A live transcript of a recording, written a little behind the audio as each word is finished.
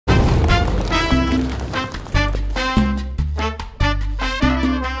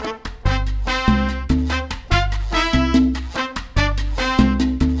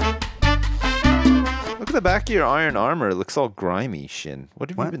at your iron armor. It looks all grimy, Sjin. What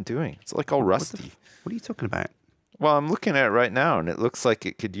have you been doing? It's like all rusty. What are you talking about? Well, I'm looking at it right now, and it looks like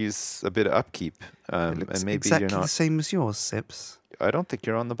it could use a bit of upkeep. It looks and maybe exactly you're not the same as yours, Sips. I don't think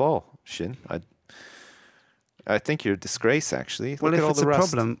you're on the ball, Sjin. I think you're a disgrace, actually. Well, Look if at all it's the a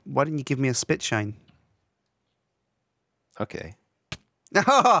rust. problem, why didn't you give me a spit shine? Okay.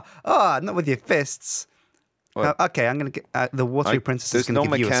 Not with your fists. What? Okay, I'm gonna get the watery princess is There's gonna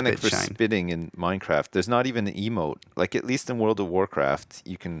no give you a mechanic spit for shine. spitting in Minecraft. There's not even an emote. Like, at least in World of Warcraft,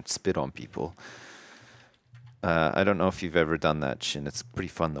 you can spit on people. I don't know if you've ever done that, Sjin. It's pretty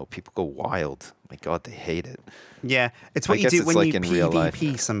fun, though. People go wild. My God, they hate it. Yeah, it's what I you guess do it's when like you in real life.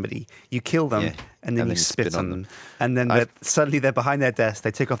 PvP somebody. You kill them, Yeah, and then you spit on them. And then I've- suddenly they're behind their desk,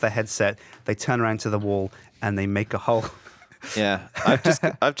 they take off their headset, they turn around to the wall, and they make a hole. Yeah,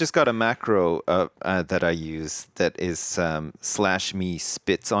 I've just got a macro that I use that is /me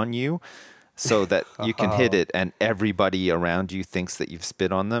spits on you, so that you can hit it and everybody around you thinks that you've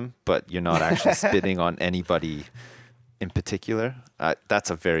spit on them, but you're not actually spitting on anybody in particular. That's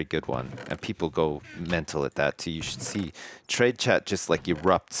a very good one, and people go mental at that too. You should see trade chat just like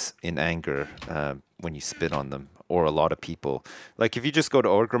erupts in anger when you spit on them, or a lot of people. Like if you just go to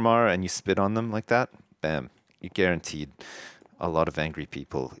Orgrimmar and you spit on them like that, bam, you're guaranteed a lot of angry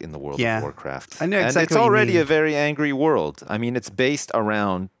people in the world of Warcraft. I know exactly and it's what you already mean. a very angry world. I mean, it's based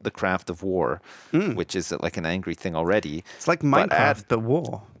around the craft of war, which is like an angry thing already. It's like Minecraft, but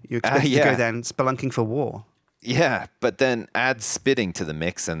war. You expect to go down spelunking for war. Yeah, but then add spitting to the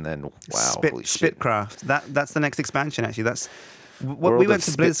mix, and then wow, holy shit. Spitcraft. That's the next expansion. Actually, that's what World we went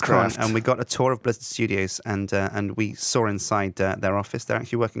of to BlizzCon Spitcraft. and we got a tour of Blizzard Studios, and we saw inside their office. They're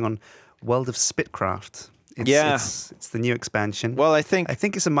actually working on World of Spitcraft. It's the new expansion. Well, I think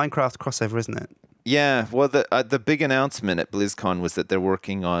it's a Minecraft crossover, isn't it? Yeah, well, the big announcement at BlizzCon was that they're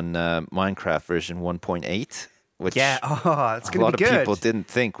working on Minecraft version 1.8, which it's a going to lot be of good. people didn't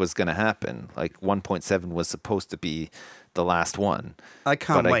think was going to happen. Like 1.7 was supposed to be the last one. I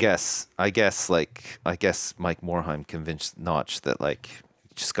can't wait. I guess Mike Morheim convinced Notch that like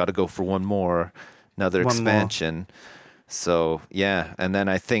you just got to go for another expansion. So yeah, and then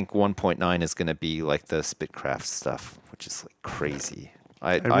I think 1.9 is going to be like the Spitcraft stuff, which is like crazy.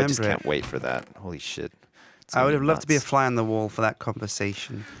 I just can't wait for that. Holy shit. I would have loved to be a fly on the wall for that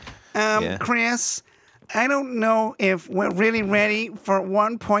conversation. Chris, I don't know if we're really ready for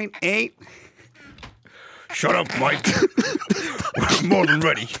 1.8. Shut up, Mike. We're more than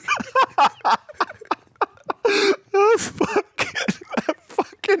ready.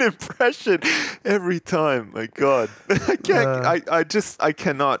 Fucking impression every time. My God, I can't. I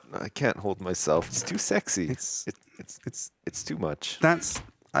cannot. I can't hold myself. It's too sexy. It's too much.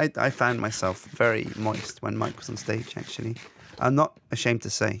 I found myself very moist when Mike was on stage. Actually, I'm not ashamed to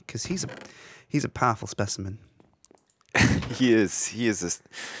say because he's a powerful specimen. He is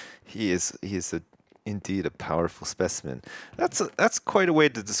indeed a powerful specimen. That's quite a way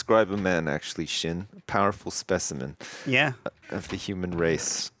to describe a man, actually, Sjin. A powerful specimen. Yeah. Of the human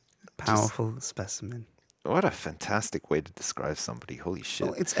race. Powerful specimen. What a fantastic way to describe somebody. Holy shit.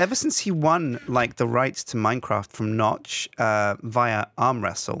 Well, it's ever since he won like the rights to Minecraft from Notch via arm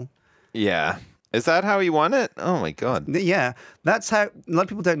wrestle. Yeah. Is that how he won it? Oh my God. Yeah. That's how a lot of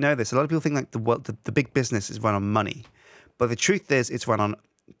people don't know this. A lot of people think like the big business is run on money. But the truth is it's run on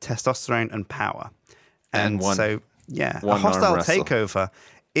testosterone and power. And a hostile takeover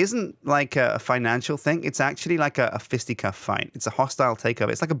isn't like a financial thing. It's actually like a fisticuff fight. It's a hostile takeover.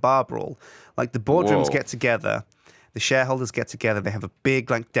 It's like a bar brawl. Like the boardrooms get together, the shareholders get together. They have a big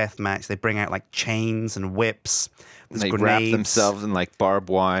like death match. They bring out like chains and whips. There's they grenades. wrap themselves in like barbed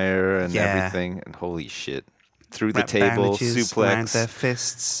wire and everything. And holy shit. Through the table, suplex, around their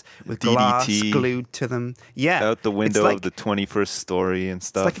fists with DDT, glass glued to them. Yeah, out the window of the 21st story and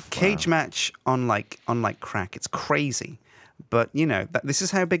stuff. It's like a cage match on like crack. It's crazy, but you know this is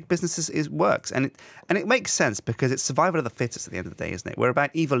how big businesses works, and it makes sense because it's survival of the fittest at the end of the day, isn't it? We're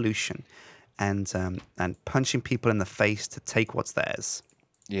about evolution, and punching people in the face to take what's theirs.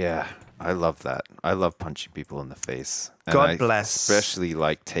 Yeah, I love that. I love punching people in the face. And God bless. Especially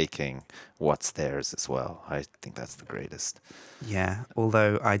like taking what's theirs as well. I think that's the greatest. Yeah,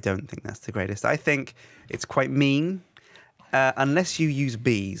 although I don't think that's the greatest. I think it's quite mean. Unless you use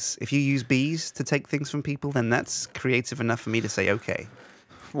bees. If you use bees to take things from people, then that's creative enough for me to say, okay.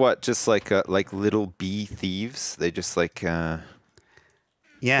 What, just like little bee thieves? They just like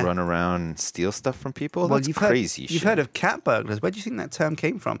run around and steal stuff from people? Well, that's crazy shit. You've heard of cat burglars. Where do you think that term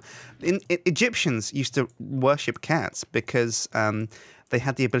came from? Egyptians used to worship cats because they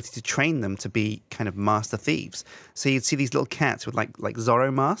had the ability to train them to be kind of master thieves. So you'd see these little cats with like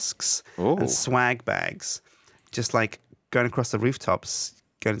Zorro masks and swag bags. just like going across the rooftops,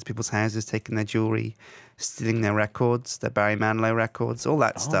 going to people's houses, taking their jewelry, stealing their records, their Barry Manilow records, all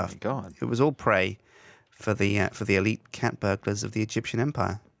that stuff. Oh my God! It was all prey for the elite cat burglars of the Egyptian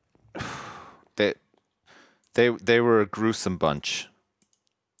Empire. They were a gruesome bunch.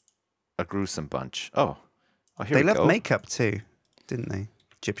 A gruesome bunch. Oh, here they we loved go. makeup too, didn't they?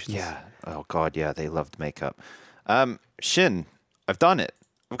 Egyptians. Yeah. Oh God, yeah, they loved makeup. Sjin, I've done it.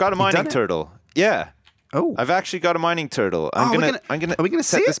 I've got a mining turtle. Yeah. Oh. I've actually got a mining turtle. Are we gonna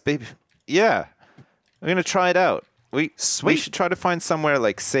set see this baby. Yeah. I'm gonna try it out. We Sweet. should try to find somewhere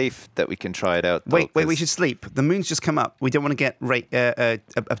like safe that we can try it out. Though, Wait, we should sleep. The moon's just come up. We don't want to get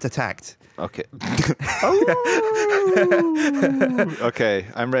attacked. Okay. Okay,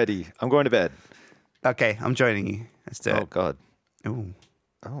 I'm ready. I'm going to bed. Okay, I'm joining you. Let's do it. Oh God. Oh.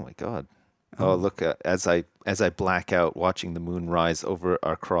 Oh my God. Oh, look! As I black out, watching the moon rise over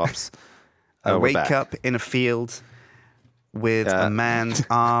our crops. I wake up in a field with a man's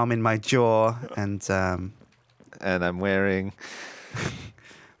arm in my jaw, and I'm wearing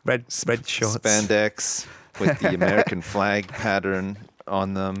red shorts, spandex with the American flag pattern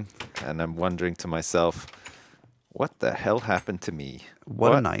on them, and I'm wondering to myself, what the hell happened to me?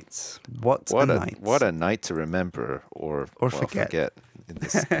 What a night! What a night! What a night to remember or forget. In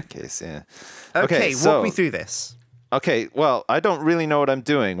this case, yeah. Okay, so, walk me through this. Okay, well, I don't really know what I'm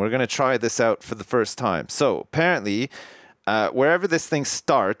doing. We're going to try this out for the first time. So apparently, wherever this thing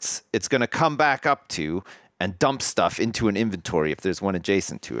starts, it's going to come back up to and dump stuff into an inventory if there's one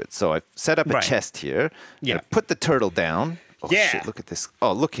adjacent to it. So I've set up a chest here. Yeah. Put the turtle down. Oh, shit, look at this.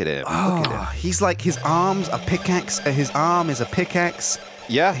 Oh, look at him. Look at him. He's like, his arm's a pickaxe. His arm is a pickaxe.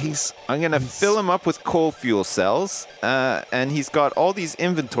 Yeah, I'm going to fill him up with coal fuel cells, and he's got all these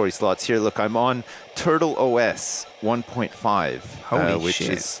inventory slots here. Look, I'm on Turtle OS 1.5, which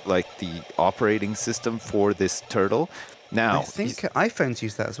is like the operating system for this turtle. Now, I think iPhones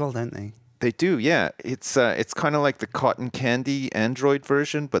use that as well, don't they? They do, yeah. It's kind of like the cotton candy Android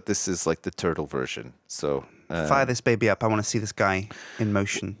version, but this is like the turtle version. So fire this baby up. I want to see this guy in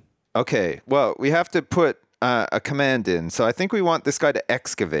motion. Okay, well, we have to put a command in. So I think we want this guy to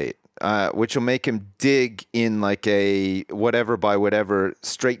excavate, which will make him dig in like a whatever by whatever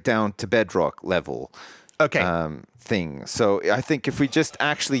straight down to bedrock level thing. So I think if we just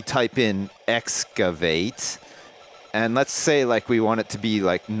actually type in excavate, and let's say like we want it to be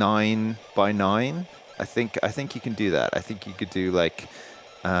like 9 by 9, I think you can do that. I think you could do like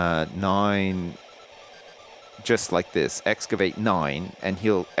 9 just like this, excavate 9, and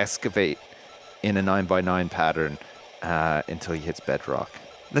he'll excavate in a 9 by 9 pattern until he hits bedrock.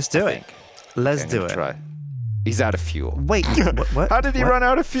 Let's do it. Let's do it. Try. He's out of fuel. Wait, what? How did he run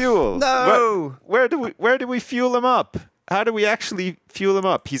out of fuel? No. Where do we fuel him up? How do we actually fuel him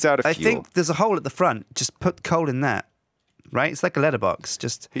up? He's out of fuel. I think there's a hole at the front. Just put coal in that. Right? It's like a letterbox.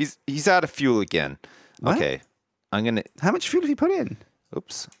 Just he's out of fuel again. What? Okay. I'm gonna. How much fuel did he put in?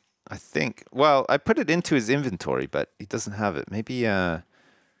 Oops. I think. Well, I put it into his inventory, but he doesn't have it. Maybe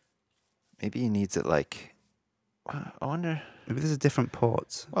he needs it like. I wonder. Maybe there's a different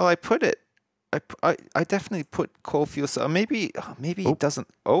port. Well, I put it. I definitely put coal fuel. So maybe he doesn't.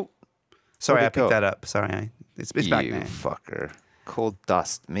 Oh. Sorry, I picked that up. Sorry, it's back now. You fucker. Coal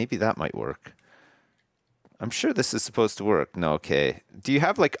dust. Maybe that might work. I'm sure this is supposed to work. No, okay. Do you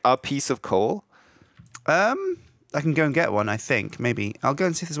have like a piece of coal? I can go and get one, I think. Maybe. I'll go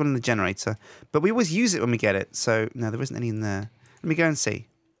and see if there's one in the generator. But we always use it when we get it. So, no, there isn't any in there. Let me go and see.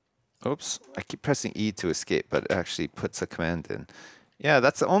 Oops. I keep pressing E to escape, but it actually puts a command in. Yeah,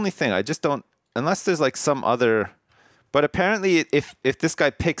 that's the only thing. I just don't... Unless there's like some other... But apparently, if this guy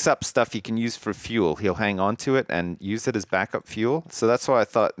picks up stuff he can use for fuel, he'll hang on to it and use it as backup fuel. So that's why I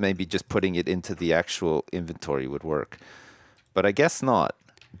thought maybe just putting it into the actual inventory would work. But I guess not.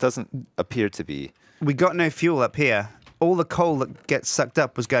 It doesn't appear to be. We got no fuel up here. All the coal that gets sucked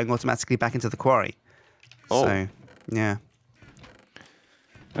up was going automatically back into the quarry. Oh. So, yeah.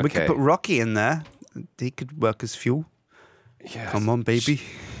 Okay. We could put Rocky in there. He could work as fuel. Yeah. Come on, baby.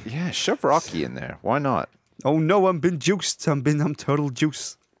 Yeah, shove Rocky in there. Why not? Oh no, I'm been juiced. I'm total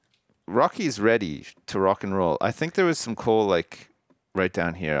juice. Rocky's ready to rock and roll. I think there was some coal like right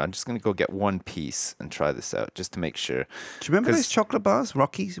down here. I'm just gonna go get one piece and try this out just to make sure. Do you remember those chocolate bars?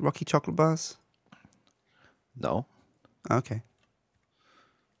 Rocky chocolate bars? No. Okay.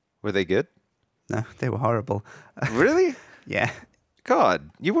 Were they good? No, they were horrible. Really? Yeah. God,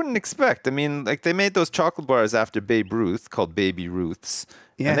 you wouldn't expect. I mean, like they made those chocolate bars after Babe Ruth called Baby Ruth's.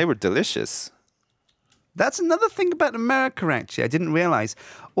 Yeah. And they were delicious. That's another thing about America, actually. I didn't realize.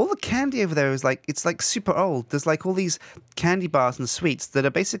 All the candy over there is like, it's like super old. There's like all these candy bars and sweets that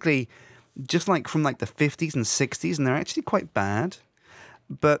are basically just like from like the 50s and 60s, and they're actually quite bad.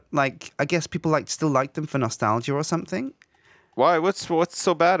 But like, I guess people still like them for nostalgia or something. Why? What's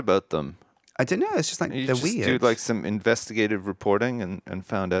so bad about them? I don't know. It's just like you they're just weird. Do like some investigative reporting and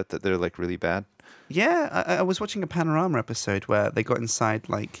found out that they're like really bad. Yeah, I was watching a Panorama episode where they got inside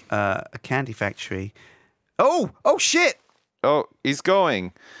like a candy factory. Oh shit! Oh, he's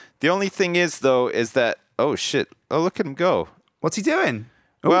going. The only thing is though, is that oh shit! Oh, look at him go. What's he doing?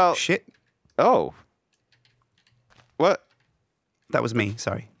 Oh, well, shit! Oh, what? That was me.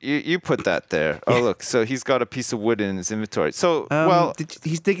 Sorry. You put that there. Oh, look. So he's got a piece of wood in his inventory. So,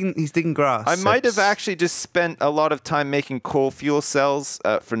 he's digging grass. I might have actually just spent a lot of time making coal fuel cells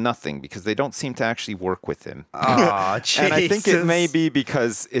for nothing because they don't seem to actually work with him. Oh, Jesus. And I think it may be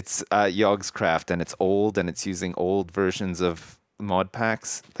because it's Yogg's Craft and it's old and it's using old versions of mod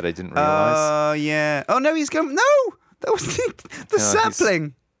packs that I didn't realize. Oh, yeah. Oh, no, he's going. No! That was the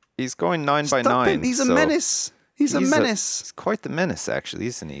sapling. He's going 9 by Stop 9. Him. He's a menace. He's a menace. He's quite the menace, actually,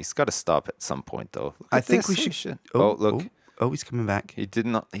 isn't he? He's got to stop at some point, though. I think we should. Oh, look! Oh, he's coming back. He did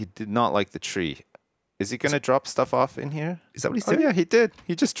not like the tree. Is he going to drop stuff off in here? Is that what he's doing? Yeah, he did.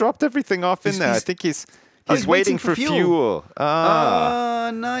 He just dropped everything off in there. I think he's waiting for fuel.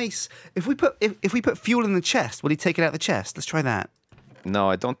 Nice. If we put fuel in the chest, will he take it out of the chest? Let's try that. No,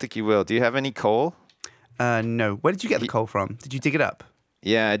 I don't think he will. Do you have any coal? No. Where did you get the coal from? Did you dig it up?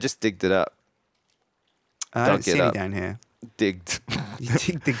 Yeah, I just digged it up. I don't see any down here. Digged. You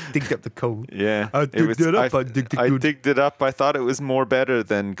digged up the coal. Yeah. I digged it up. I digged it I good. digged it up. I thought it was more better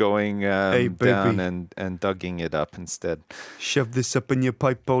than going down and dugging it up instead. Shove this up in your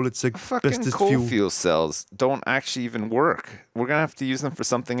pipe bowl. It's like fucking bestest coal fuel. fuel cells don't actually even work. We're going to have to use them for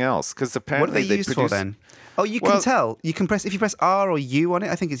something else because apparently what are they used for then? Oh, you can tell. You can press, if you press R or U on it,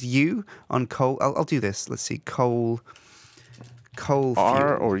 I think it's U on coal. I'll do this. Let's see. Coal fuel.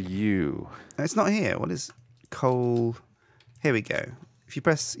 R or U? It's not here. What is coal? Here we go. If you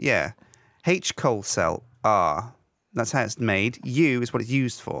press, H coal cell, R. That's how it's made. U is what it's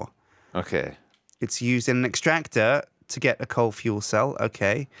used for. Okay. It's used in an extractor to get a coal fuel cell.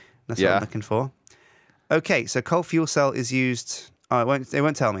 Okay. That's what I'm looking for. Okay, so coal fuel cell is used. Oh, it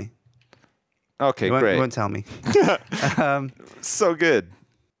won't tell me. Okay, great. It won't tell me. So good.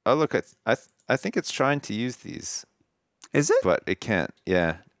 Oh, look, I think it's trying to use these. Is it? But it can't.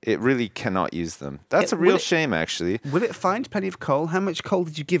 Yeah. It really cannot use them. That's a real shame, actually. Will it find plenty of coal? How much coal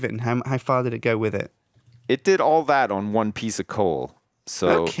did you give it, and how far did it go with it? It did all that on one piece of coal.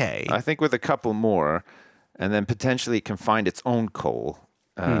 So I think with a couple more, and then potentially it can find its own coal,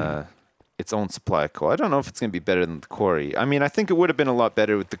 its own supply of coal. I don't know if it's going to be better than the quarry. I mean, I think it would have been a lot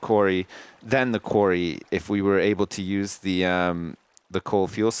better with the quarry than the quarry if we were able to use the coal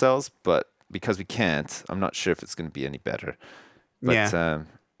fuel cells. But because we can't, I'm not sure if it's going to be any better. But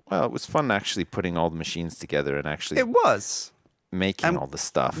well, it was fun actually putting all the machines together and actually making all the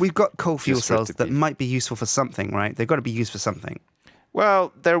stuff. We've got coal fuel cells that might be useful for something, right? They've got to be used for something.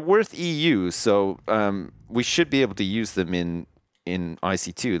 Well, they're worth EU, so we should be able to use them in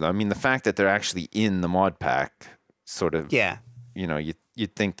IC2. I mean, the fact that they're actually in the mod pack, sort of, you know,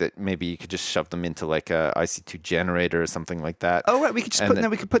 you'd think that maybe you could just shove them into like a IC2 generator or something like that. Oh right, we could just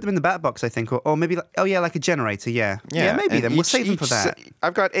we could put them in the bat box, I think, or maybe like a generator. Yeah, maybe then we'll save them for that.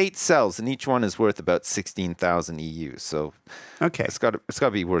 I've got 8 cells, and each one is worth about 16,000 EU. So it's got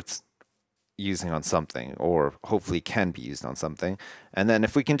to be worth using on something, or hopefully can be used on something. And then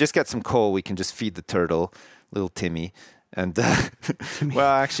if we can just get some coal, we can just feed the turtle, little Timmy. And well,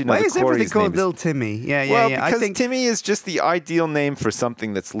 actually, no. Why is everything called Little Timmy? Yeah. Because I think Timmy is just the ideal name for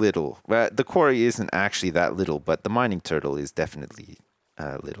something that's little. Well, the quarry isn't actually that little, but the mining turtle is definitely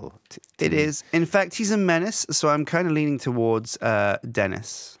little. It is. In fact, he's a menace. So I'm kind of leaning towards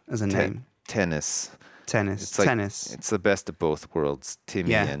Dennis as a name. Tennis. Tennis. It's tennis. It's the best of both worlds.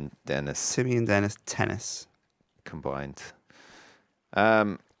 Timmy and Dennis. Timmy and Dennis. Tennis. Combined.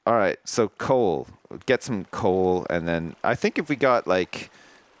 All right, so coal. Get some coal, and then I think if we got like,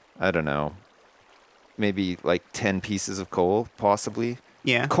 I don't know, maybe like 10 pieces of coal, possibly.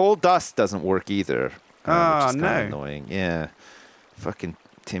 Yeah. Coal dust doesn't work either. Which is kind no. of annoying. Yeah. Fucking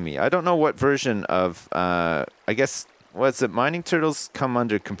Timmy. I don't know what version of, I guess, what's it? Mining turtles come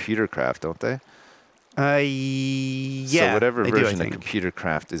under computer craft, don't they? Yeah. So whatever version of computer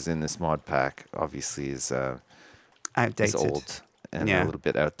craft is in this mod pack, obviously, is outdated. Is old. And a little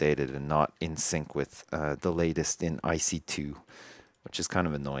bit outdated and not in sync with the latest in IC2, which is kind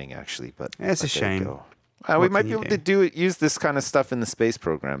of annoying, actually. But it's a shame. We might be able to use this kind of stuff in the space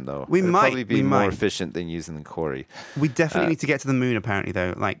program, though. It'd probably be more efficient than using the quarry. We definitely need to get to the moon, apparently,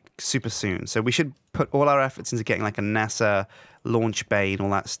 though, like super soon. So we should put all our efforts into getting like a NASA launch bay and all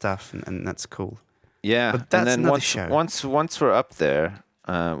that stuff, and that's cool. Yeah, but that's and then once we're up there,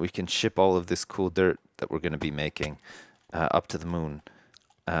 we can ship all of this cool dirt that we're going to be making up to the moon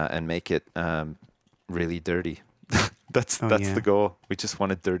and make it really dirty. That's the goal. We just want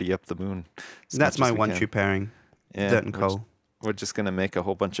to dirty up the moon. That's my one true pairing. Yeah, dirt and coal. We're just gonna make a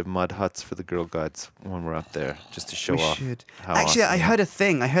whole bunch of mud huts for the girl gods when we're up there, just to show off. How Actually, awesome I heard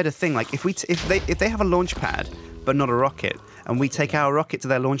a thing. Like if they have a launch pad but not a rocket, and we take our rocket to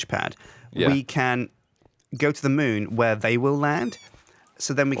their launch pad, we can go to the moon where they will land.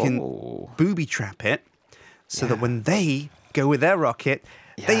 So then we can booby trap it, so that when they go with their rocket,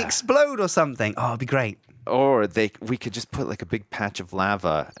 they explode or something. Oh, it'd be great. Or we could just put like a big patch of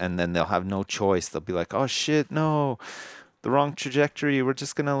lava, and then they'll have no choice. They'll be like, "Oh shit, no, the wrong trajectory. We're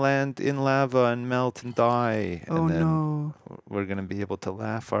just gonna land in lava and melt and die." And then we're gonna be able to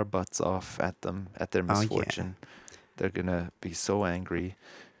laugh our butts off at them, at their misfortune. They're gonna be so angry,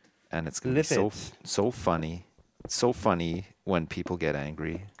 and it's gonna be so funny. It's so funny when people get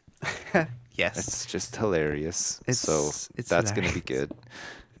angry. Yes, it's just hilarious. That's gonna be good.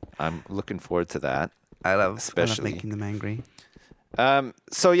 I'm looking forward to that. I love making them angry.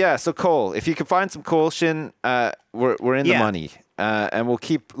 So coal. If you can find some coal, Sjin, we're in the money, and we'll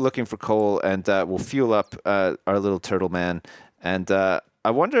keep looking for coal, and we'll fuel up our little turtle man. And I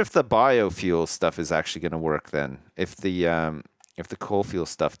wonder if the biofuel stuff is actually going to work then. If the coal fuel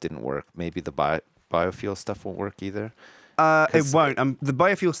stuff didn't work, maybe the biofuel stuff won't work either. It won't. The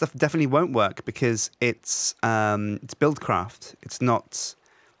biofuel stuff definitely won't work because it's buildcraft. It's not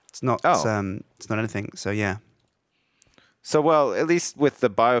anything. So yeah. So well, at least with the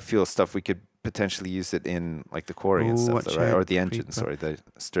biofuel stuff, we could potentially use it in like the quarry and stuff, though, right? Or the engines, the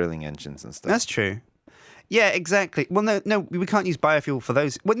Stirling engines and stuff. That's true. Yeah, exactly. Well, no, we can't use biofuel for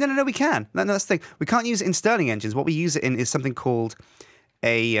those. Well, no, we can. No, that's the thing. We can't use it in Stirling engines. What we use it in is something called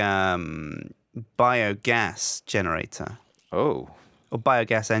a biogas generator. Oh. Or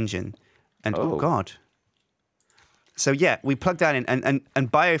biogas engine. And oh God. So yeah, we plug that in, and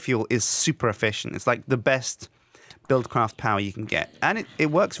biofuel is super efficient. It's like the best buildcraft power you can get, and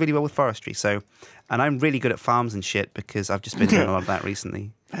it works really well with forestry. So, and I'm really good at farms and shit because I've just been doing a lot of that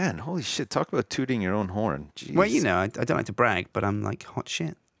recently. Man, holy shit! Talk about tooting your own horn. Jeez. Well, you know, I don't like to brag, but I'm like hot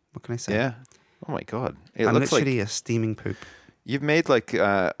shit. What can I say? Yeah. Oh my God. I'm literally a steaming poop. You've made like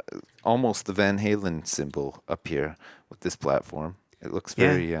almost the Van Halen symbol up here with this platform. It looks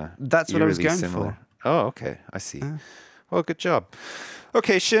very. That's what I was going for. Oh, okay. I see. Well, good job.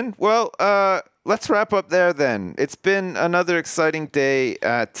 Okay, Sjin. Well, let's wrap up there then. It's been another exciting day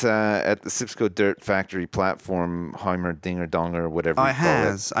at the Sipsco Dirt Factory platform, Heimer, Dinger, Donger, whatever you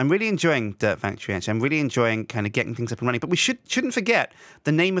call it. I'm really enjoying Dirt Factory, actually. I'm really enjoying kind of getting things up and running. But we shouldn't forget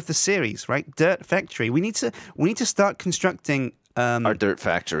the name of the series, right? Dirt Factory. We need to start constructing our dirt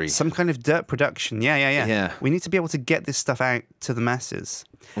factory. Some kind of dirt production. Yeah. We need to be able to get this stuff out to the masses.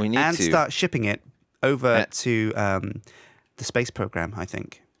 We need to start shipping it over to the space program, I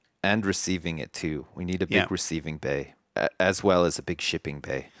think. And receiving it too. We need a big receiving bay as well as a big shipping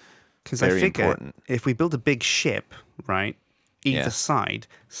bay. Because I figure if we build a big ship, right, either side,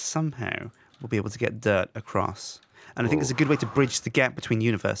 somehow we'll be able to get dirt across. And I think it's a good way to bridge the gap between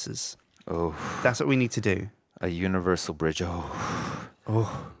universes. Oh. That's what we need to do. A universal bridge. Oh.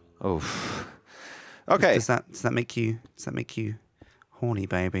 Okay. Does that make you horny,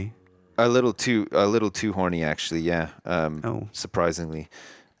 baby? A little too horny, actually. Yeah. Surprisingly.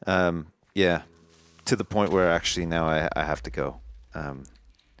 Yeah. To the point where actually now I have to go.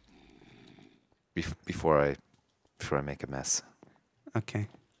 Before I make a mess. Okay.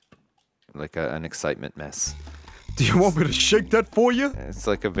 Like an excitement mess. Do you want me to shake that for you? It's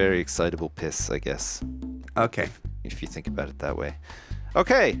like a very excitable piss, I guess. Okay. If you think about it that way.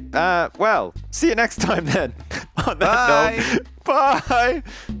 Okay. Well, see you next time then. On that note, bye.